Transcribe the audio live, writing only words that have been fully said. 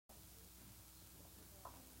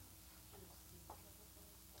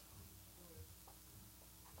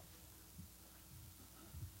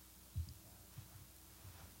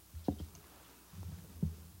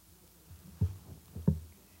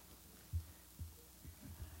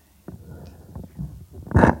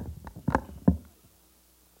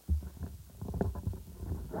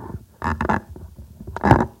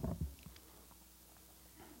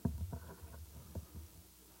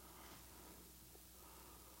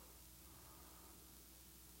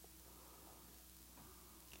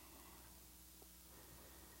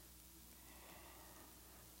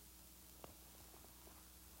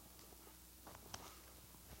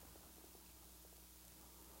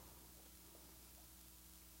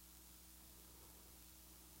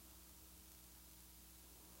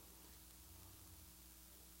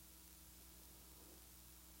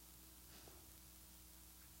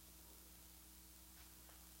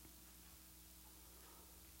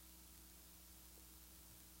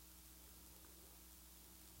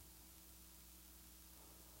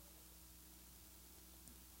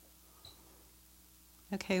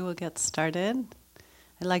Okay, we'll get started.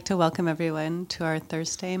 I'd like to welcome everyone to our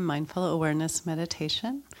Thursday Mindful Awareness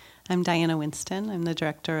Meditation. I'm Diana Winston. I'm the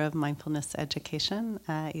Director of Mindfulness Education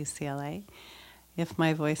at UCLA. If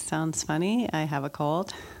my voice sounds funny, I have a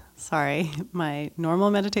cold. Sorry, my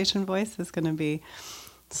normal meditation voice is going to be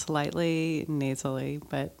slightly nasally,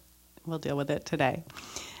 but we'll deal with it today.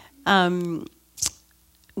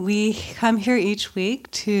 We come here each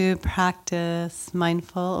week to practice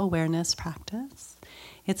mindful awareness practice.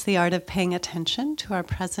 It's the art of paying attention to our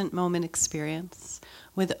present moment experience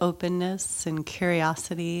with openness and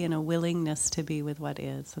curiosity and a willingness to be with what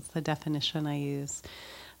is. That's the definition I use.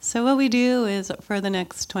 So what we do is for the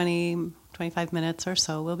next 25 minutes or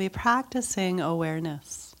so, we'll be practicing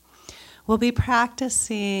awareness. We'll be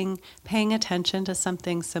practicing paying attention to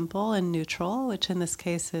something simple and neutral, which in this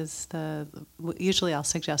case is usually I'll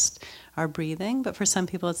suggest our breathing, but for some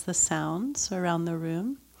people it's the sounds around the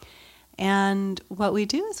room. And what we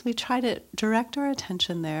do is we try to direct our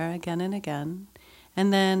attention there again and again.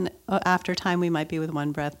 And then after time, we might be with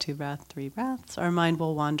 1 breath, 2 breaths, 3 breaths. Our mind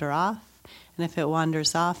will wander off. And if it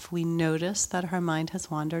wanders off, we notice that our mind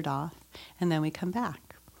has wandered off. And then we come back.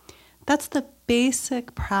 That's the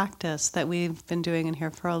basic practice that we've been doing in here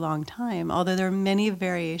for a long time, although there are many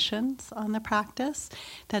variations on the practice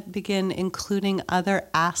that begin including other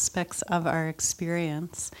aspects of our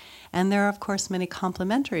experience. And there are, of course, many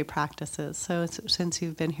complementary practices. So since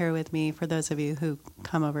you've been here with me, for those of you who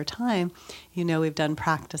come over time, you know we've done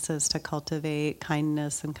practices to cultivate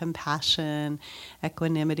kindness and compassion,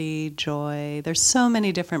 equanimity, joy. There's so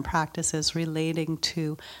many different practices relating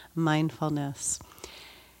to mindfulness.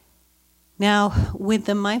 Now, with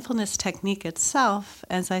the mindfulness technique itself,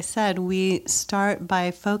 as I said, we start by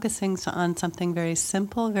focusing on something very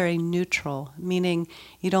simple, very neutral, meaning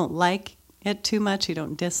you don't like it too much, you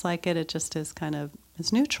don't dislike it, it just is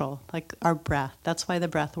it's neutral, like our breath. That's why the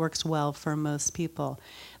breath works well for most people.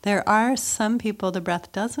 There are some people the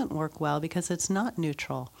breath doesn't work well because it's not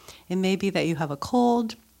neutral. It may be that you have a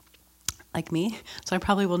cold, like me, so I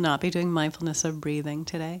probably will not be doing mindfulness of breathing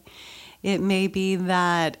today. It may be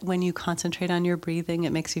that when you concentrate on your breathing,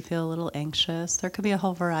 it makes you feel a little anxious. There could be a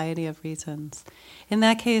whole variety of reasons. In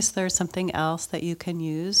that case, there's something else that you can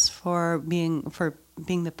use for being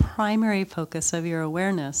the primary focus of your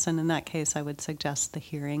awareness. And in that case, I would suggest the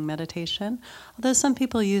hearing meditation. Although some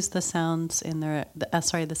people use the sounds in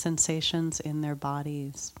the sensations in their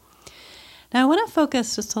bodies. Now, I want to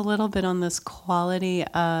focus just a little bit on this quality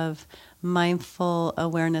of mindful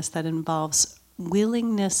awareness that involves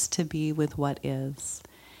willingness to be with what is.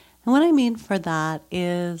 And what I mean for that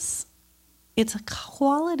is it's a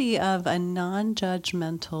quality of a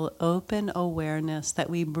non-judgmental, open awareness that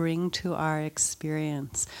we bring to our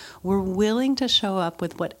experience. We're willing to show up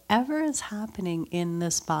with whatever is happening in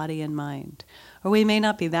this body and mind. Or we may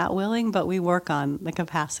not be that willing, but we work on the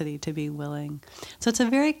capacity to be willing. So it's a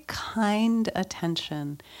very kind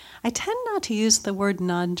attention. I tend not to use the word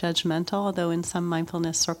non-judgmental, although in some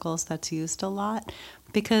mindfulness circles that's used a lot,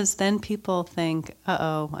 because then people think,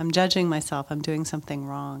 uh-oh, I'm judging myself, I'm doing something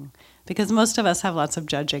wrong. Because most of us have lots of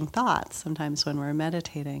judging thoughts sometimes when we're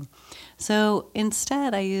meditating. So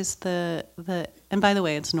instead I use and by the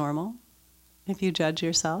way, it's normal if you judge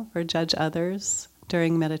yourself or judge others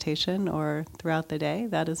during meditation or throughout the day.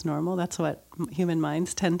 That is normal. That's what human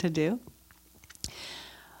minds tend to do.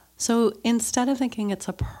 So instead of thinking it's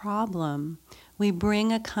a problem, we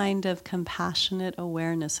bring a kind of compassionate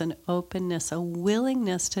awareness, an openness, a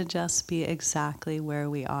willingness to just be exactly where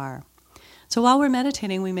we are. So while we're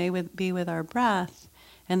meditating, we may be with our breath,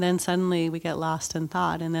 and then suddenly we get lost in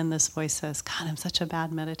thought, and then this voice says, God, I'm such a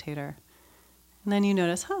bad meditator. And then you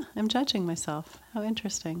notice, I'm judging myself. How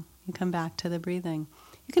interesting. You come back to the breathing.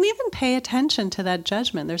 You can even pay attention to that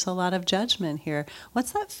judgment. There's a lot of judgment here.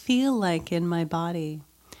 What's that feel like in my body?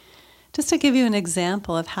 Just to give you an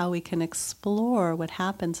example of how we can explore what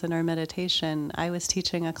happens in our meditation, I was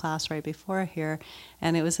teaching a class right before here,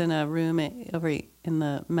 and it was in a room over in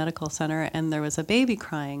the medical center, and there was a baby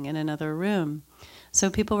crying in another room. So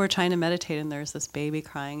people were trying to meditate, and there was this baby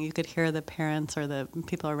crying. You could hear the parents or the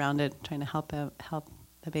people around it trying to help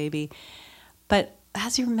the baby. But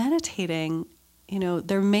as you're meditating,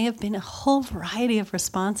 there may have been a whole variety of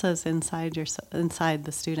responses inside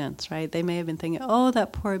the students, right? They may have been thinking, oh,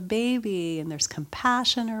 that poor baby, and there's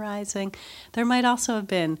compassion arising. There might also have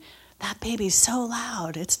been, that baby's so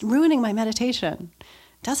loud, it's ruining my meditation.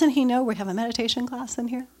 Doesn't he know we have a meditation class in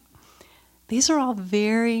here? These are all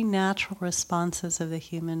very natural responses of the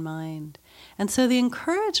human mind. And so the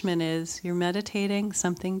encouragement is, you're meditating,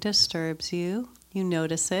 something disturbs you, you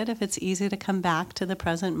notice it. If it's easy to come back to the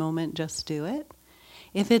present moment, just do it.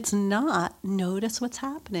 If it's not, notice what's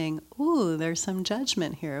happening. Ooh, there's some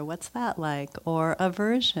judgment here. What's that like? Or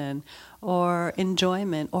aversion, or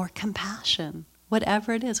enjoyment, or compassion.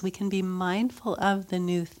 Whatever it is, we can be mindful of the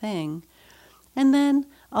new thing and then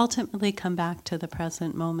ultimately come back to the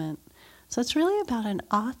present moment. So it's really about an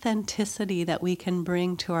authenticity that we can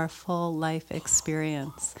bring to our full life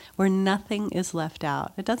experience where nothing is left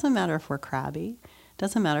out. It doesn't matter if we're crabby. It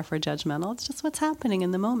doesn't matter if we're judgmental. It's just what's happening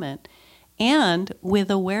in the moment. And with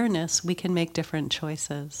awareness, we can make different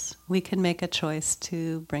choices. We can make a choice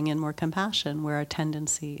to bring in more compassion where our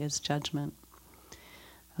tendency is judgment.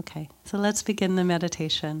 Okay, so let's begin the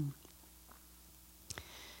meditation.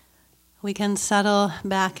 We can settle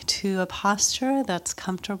back to a posture that's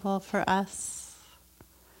comfortable for us.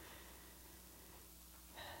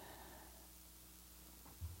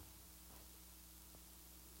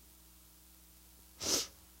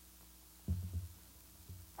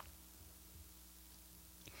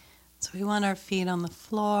 So we want our feet on the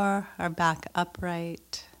floor, our back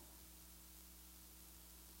upright,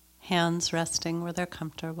 hands resting where they're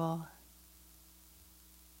comfortable.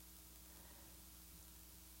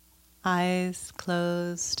 Eyes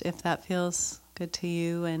closed if that feels good to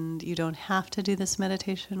you, and you don't have to do this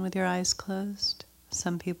meditation with your eyes closed.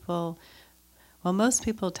 Some people, well, most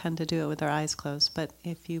people tend to do it with their eyes closed, but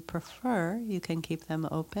if you prefer, you can keep them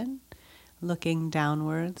open, looking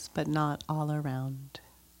downwards, but not all around.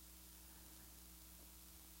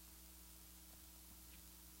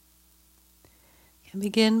 You can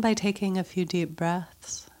begin by taking a few deep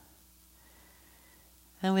breaths,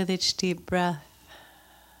 and with each deep breath,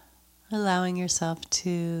 allowing yourself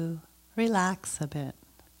to relax a bit.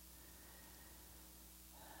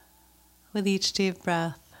 With each deep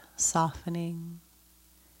breath, softening,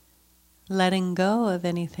 letting go of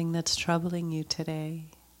anything that's troubling you today.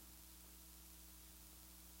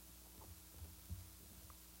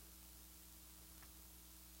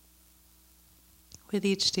 With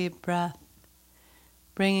each deep breath,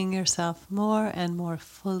 bringing yourself more and more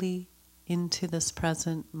fully into this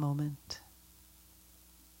present moment.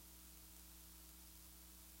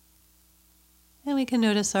 And we can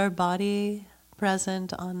notice our body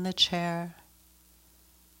present on the chair.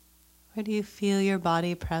 Where do you feel your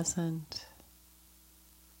body present?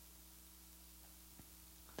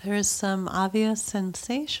 There is some obvious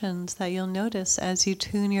sensations that you'll notice as you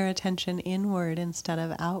tune your attention inward instead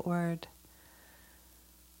of outward.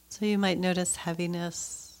 So you might notice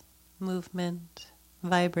heaviness, movement,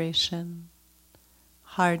 vibration,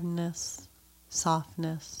 hardness,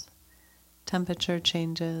 softness, temperature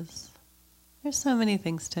changes. There's so many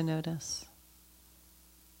things to notice.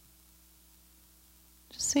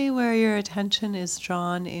 Just see where your attention is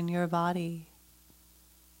drawn in your body.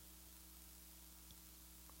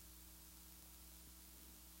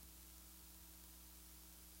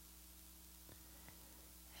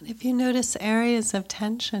 And if you notice areas of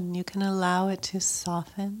tension, you can allow it to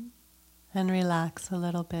soften and relax a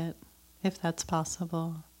little bit, if that's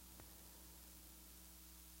possible.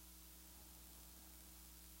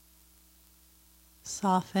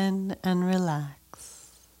 Soften and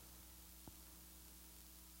relax.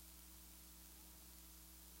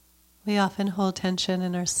 We often hold tension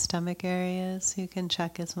in our stomach areas. You can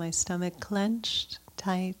check, is my stomach clenched,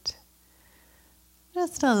 tight?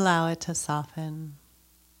 Just allow it to soften.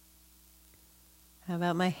 How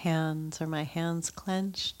about my hands? Are my hands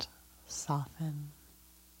clenched? Soften.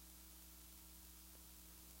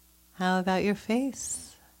 How about your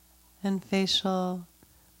face and facial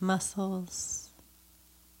muscles?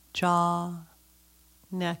 Jaw,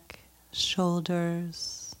 neck,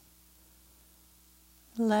 shoulders.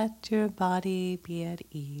 Let your body be at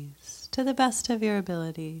ease to the best of your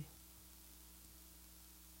ability.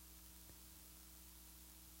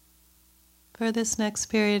 For this next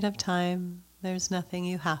period of time, there's nothing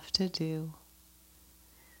you have to do.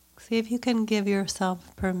 See if you can give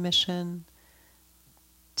yourself permission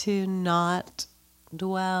to not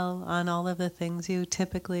dwell on all of the things you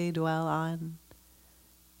typically dwell on.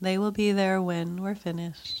 They will be there when we're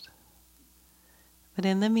finished. But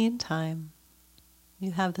in the meantime,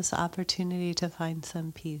 you have this opportunity to find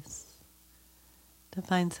some peace, to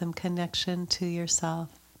find some connection to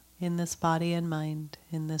yourself in this body and mind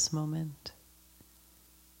in this moment.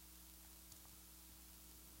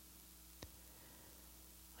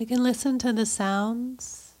 We can listen to the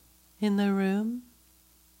sounds in the room,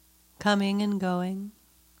 coming and going.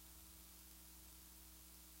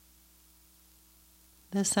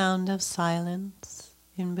 The sound of silence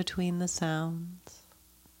in between the sounds.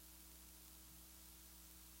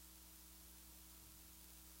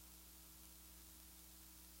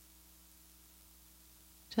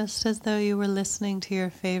 just as though you were listening to your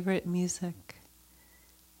favorite music.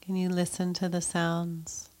 Can you listen to the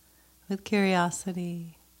sounds with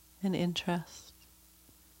curiosity and interest?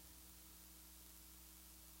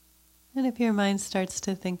 And if your mind starts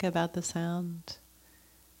to think about the sound,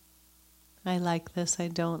 I like this, I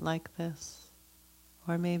don't like this,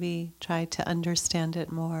 or maybe try to understand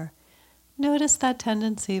it more, notice that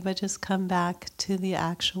tendency, but just come back to the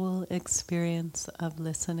actual experience of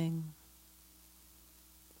listening.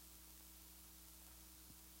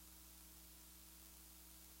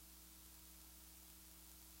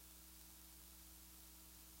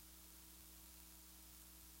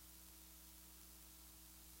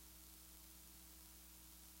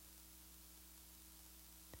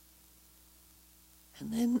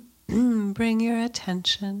 And then bring your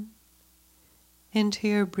attention into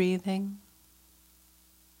your breathing.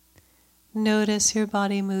 Notice your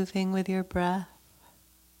body moving with your breath.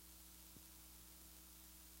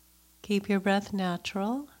 Keep your breath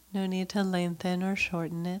natural. No need to lengthen or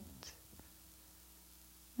shorten it.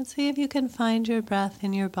 And see if you can find your breath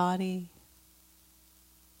in your body.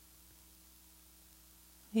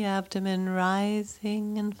 The abdomen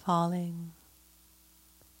rising and falling.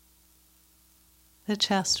 The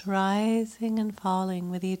chest rising and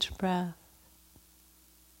falling with each breath.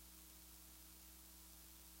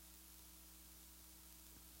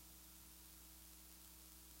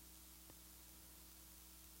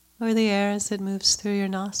 Or the air as it moves through your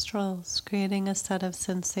nostrils, creating a set of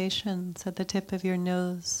sensations at the tip of your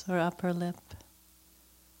nose or upper lip.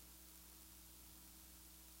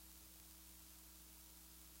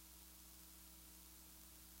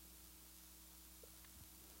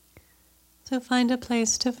 So find a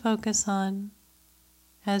place to focus on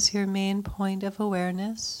as your main point of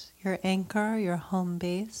awareness, your anchor, your home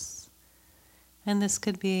base. And this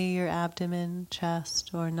could be your abdomen,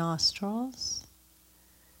 chest, or nostrils.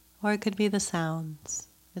 Or it could be the sounds.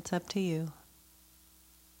 It's up to you.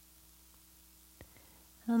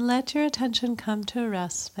 And let your attention come to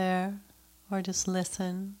rest there, or just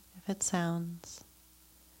listen if it sounds.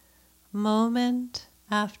 Moment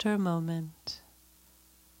after moment.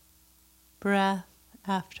 Breath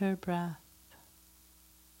after breath.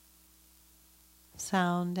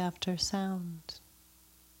 Sound after sound.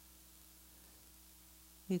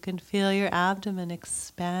 You can feel your abdomen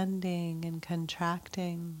expanding and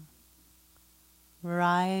contracting,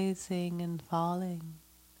 rising and falling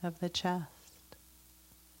of the chest.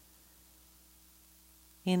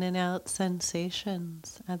 In and out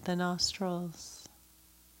sensations at the nostrils.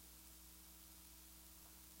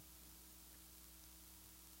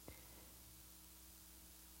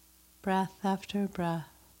 Breath after breath.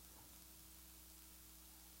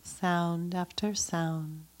 Sound after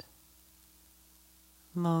sound.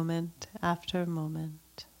 Moment after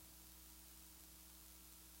moment.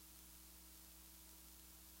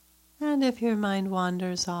 And if your mind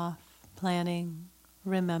wanders off, planning,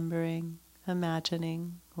 remembering,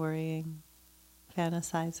 imagining, worrying,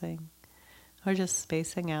 fantasizing, or just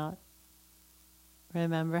spacing out,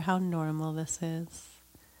 remember how normal this is.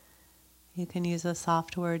 You can use a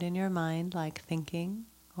soft word in your mind like thinking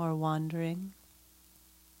or wandering.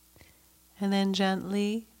 And then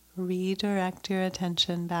gently redirect your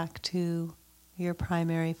attention back to your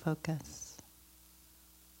primary focus.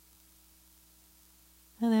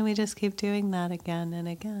 And then we just keep doing that again and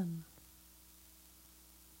again.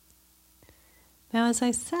 Now, as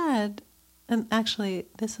I said, and actually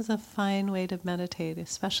this is a fine way to meditate,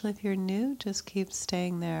 especially if you're new, just keep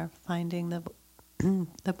staying there, finding the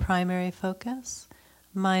the primary focus.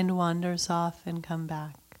 Mind wanders off and come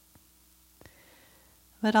back.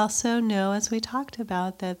 But also know, as we talked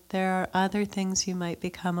about, that there are other things you might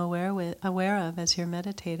become aware of as you're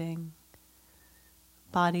meditating.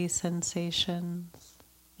 Body sensations,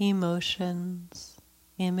 emotions,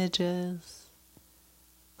 images,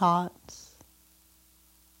 thoughts.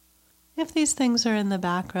 If these things are in the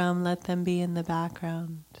background, let them be in the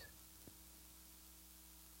background.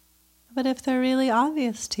 But if they're really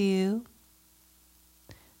obvious to you,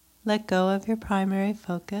 let go of your primary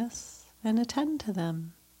focus and attend to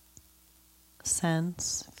them.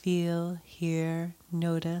 Sense, feel, hear,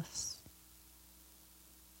 notice.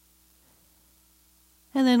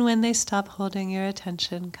 And then when they stop holding your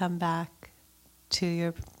attention, come back to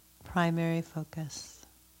your primary focus.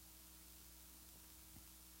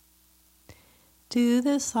 Do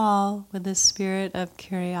this all with the spirit of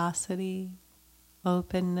curiosity,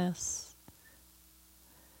 openness,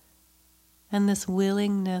 and this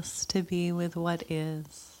willingness to be with what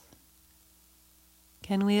is.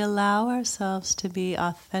 Can we allow ourselves to be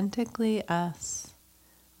authentically us,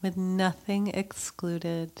 with nothing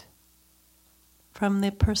excluded, From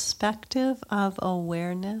the perspective of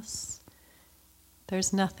awareness,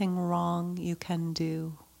 there's nothing wrong you can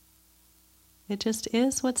do. It just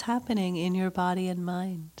is what's happening in your body and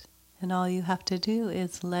mind. And all you have to do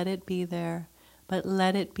is let it be there, but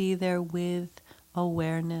let it be there with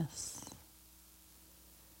awareness.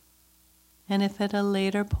 And if at a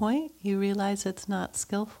later point you realize it's not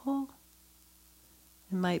skillful,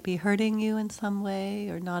 it might be hurting you in some way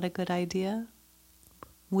or not a good idea,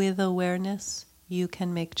 with awareness you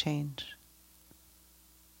can make change.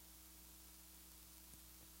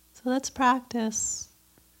 So let's practice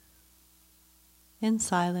in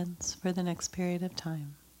silence for the next period of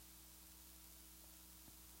time.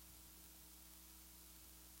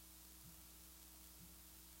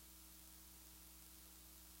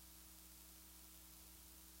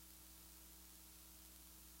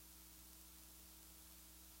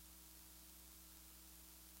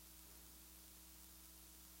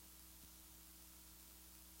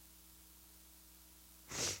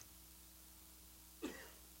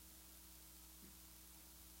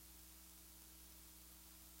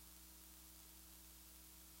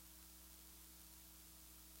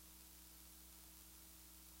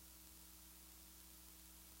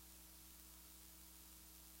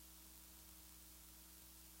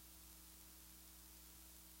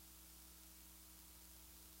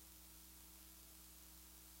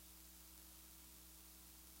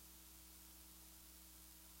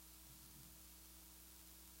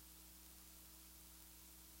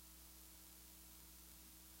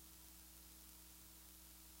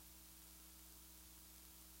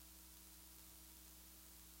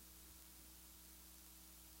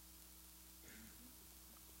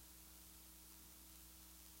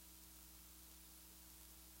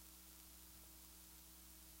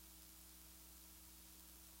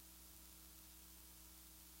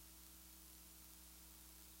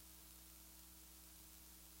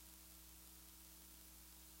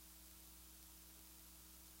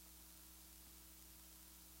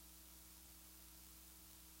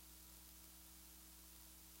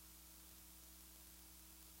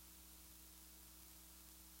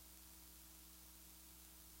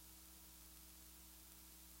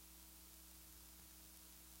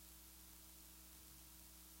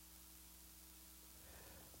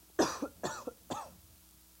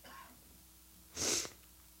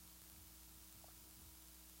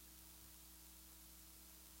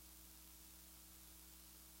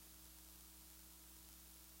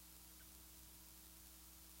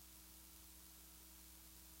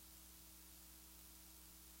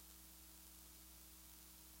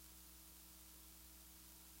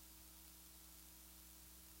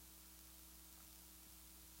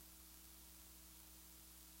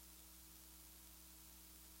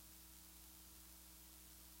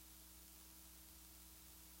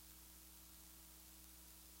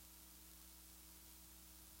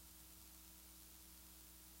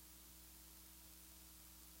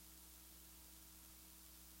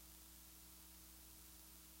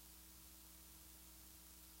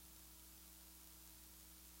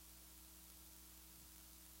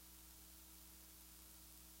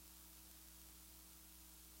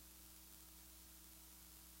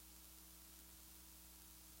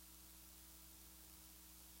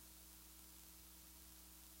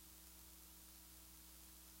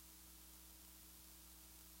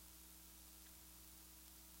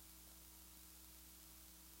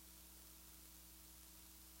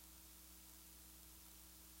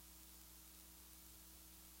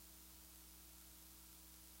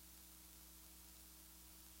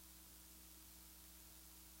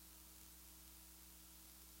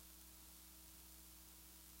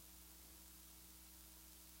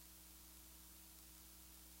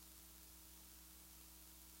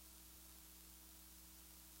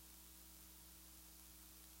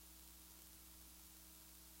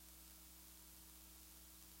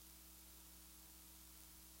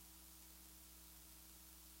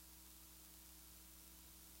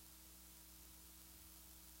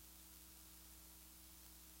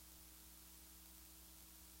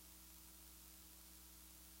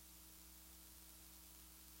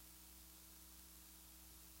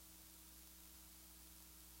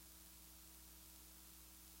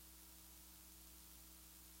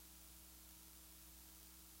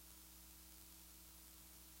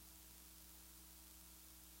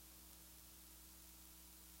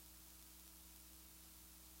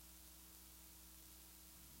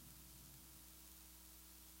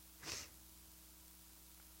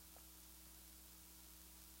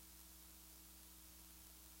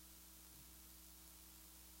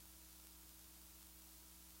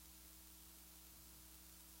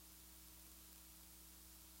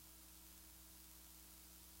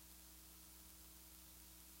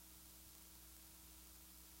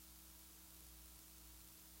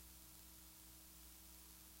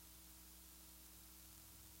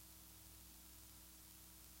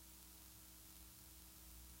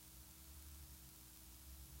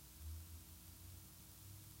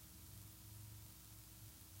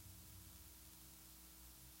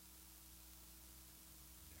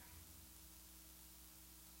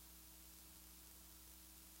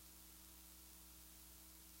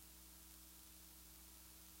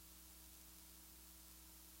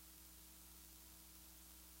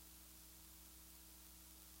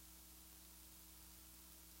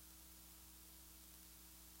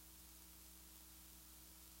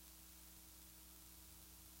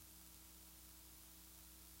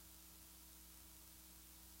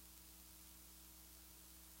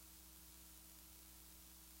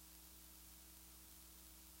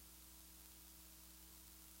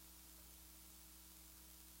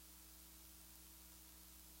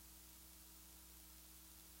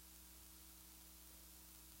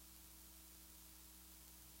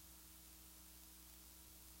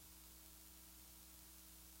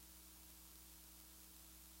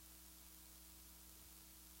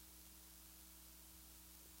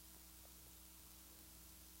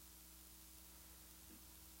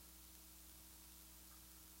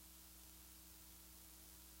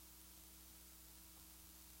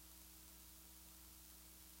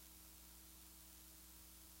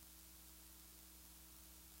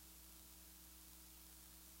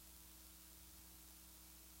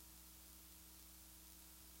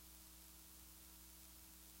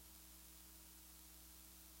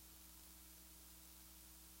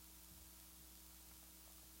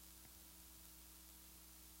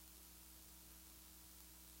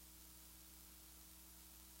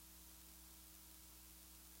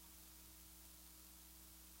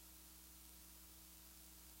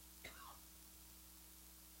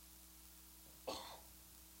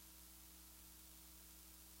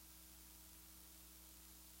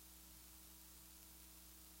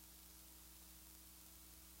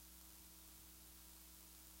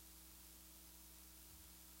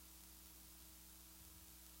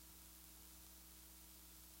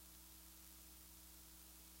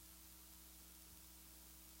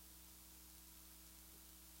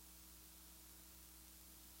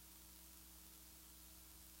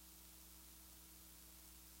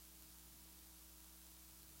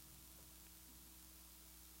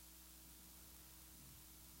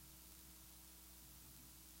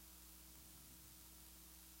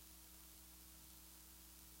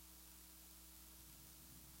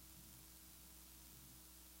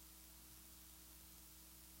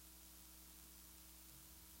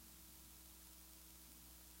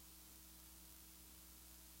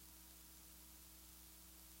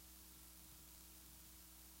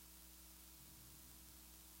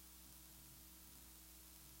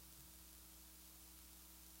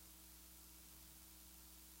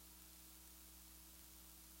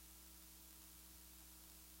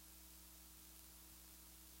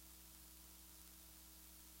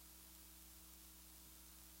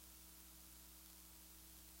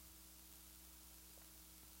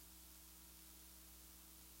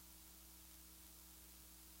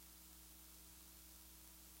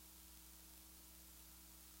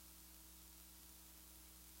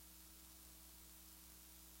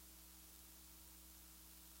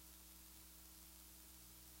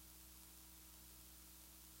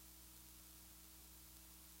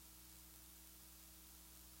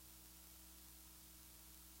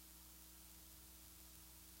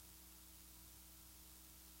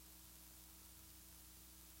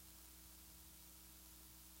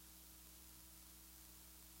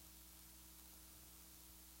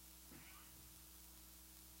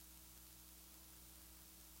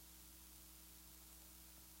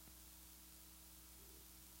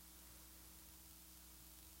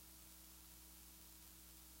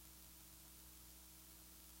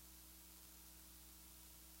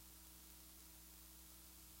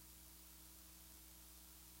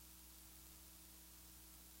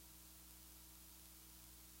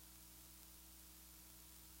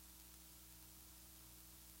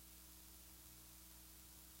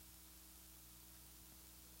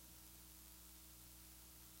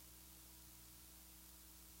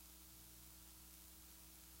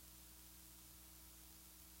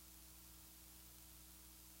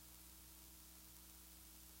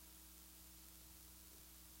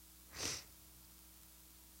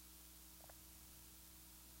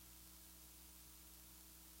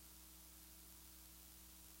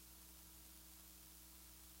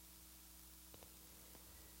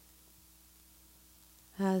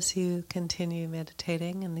 As you continue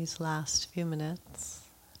meditating in these last few minutes,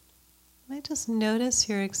 you might just notice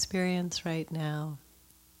your experience right now.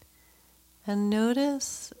 And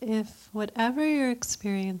notice if whatever you're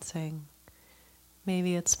experiencing,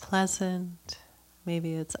 maybe it's pleasant,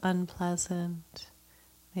 maybe it's unpleasant,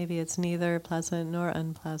 maybe it's neither pleasant nor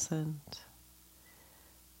unpleasant.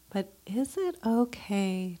 But is it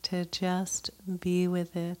okay to just be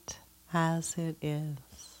with it as it is?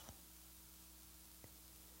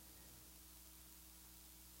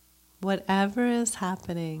 Whatever is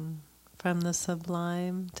happening, from the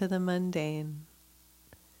sublime to the mundane,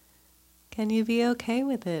 can you be okay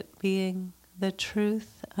with it being the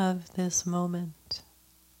truth of this moment?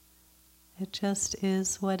 It just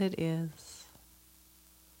is what it is.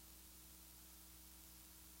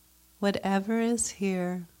 Whatever is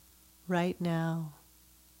here right now,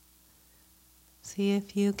 see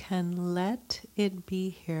if you can let it be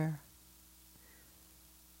here.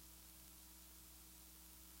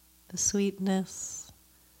 The sweetness,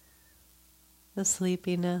 the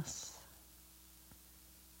sleepiness,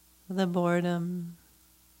 the boredom,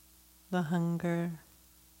 the hunger,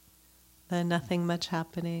 the nothing much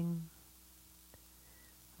happening.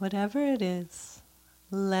 Whatever it is,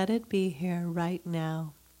 let it be here right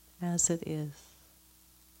now as it is.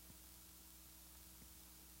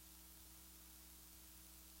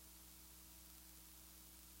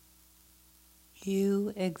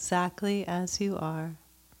 You exactly as you are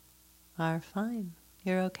fine.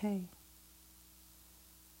 You're okay.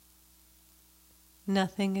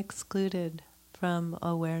 Nothing excluded from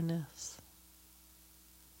awareness.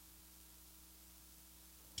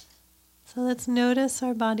 So let's notice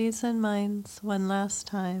our bodies and minds one last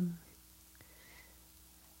time.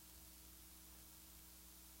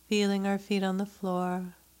 Feeling our feet on the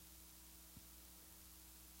floor,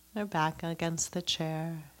 our back against the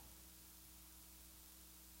chair.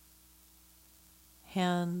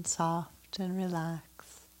 Hands soft and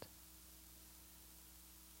relaxed.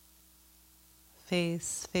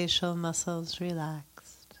 Facial muscles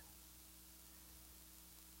relaxed.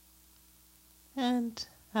 And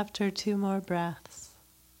after 2 more breaths,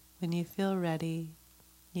 when you feel ready,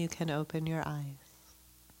 you can open your eyes.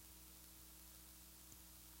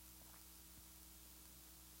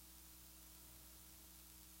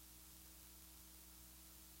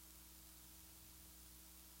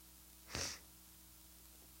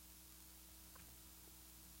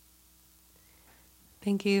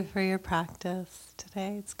 Thank you for your practice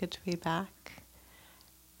today. It's good to be back.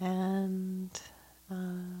 And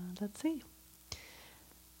let's see.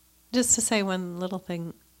 Just to say one little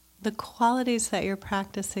thing, the qualities that you're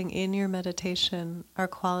practicing in your meditation are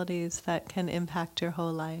qualities that can impact your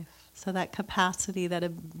whole life. So that capacity, that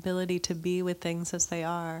ability to be with things as they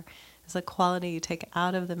are, is a quality you take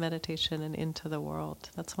out of the meditation and into the world.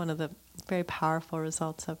 That's one of the very powerful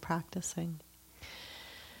results of practicing.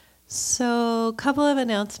 So, a couple of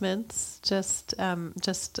announcements, just a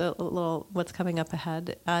little what's coming up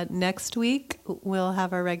ahead. Next week, we'll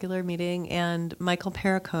have our regular meeting, and Michael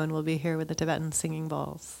Perricone will be here with the Tibetan Singing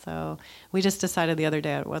Bowls. So, we just decided the other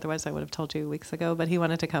day, otherwise I would have told you weeks ago, but he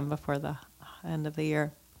wanted to come before the end of the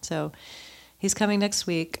year. So, he's coming next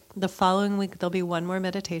week. The following week, there'll be one more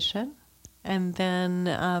meditation, and then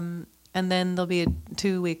there'll be a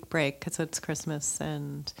 2-week break because it's Christmas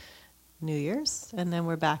and New Year's, and then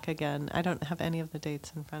we're back again. I don't have any of the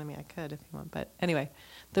dates in front of me. I could if you want, but anyway,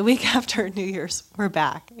 the week after New Year's, we're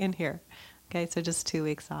back in here. Okay, so just 2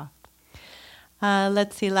 weeks off.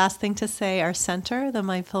 Let's see, last thing to say, our center, the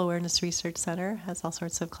Mindful Awareness Research Center, has all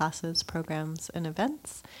sorts of classes, programs, and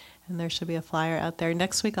events, and there should be a flyer out there.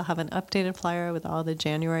 Next week I'll have an updated flyer with all the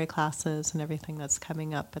January classes and everything that's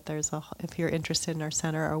coming up, but if you're interested in our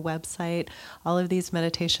center, our website, all of these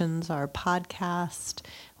meditations are podcast.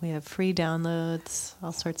 We have free downloads,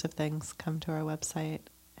 all sorts of things. Come to our website,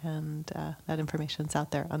 and that information's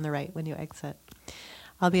out there on the right when you exit.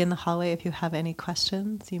 I'll be in the hallway if you have any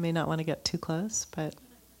questions. You may not want to get too close, but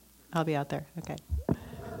I'll be out there. Okay.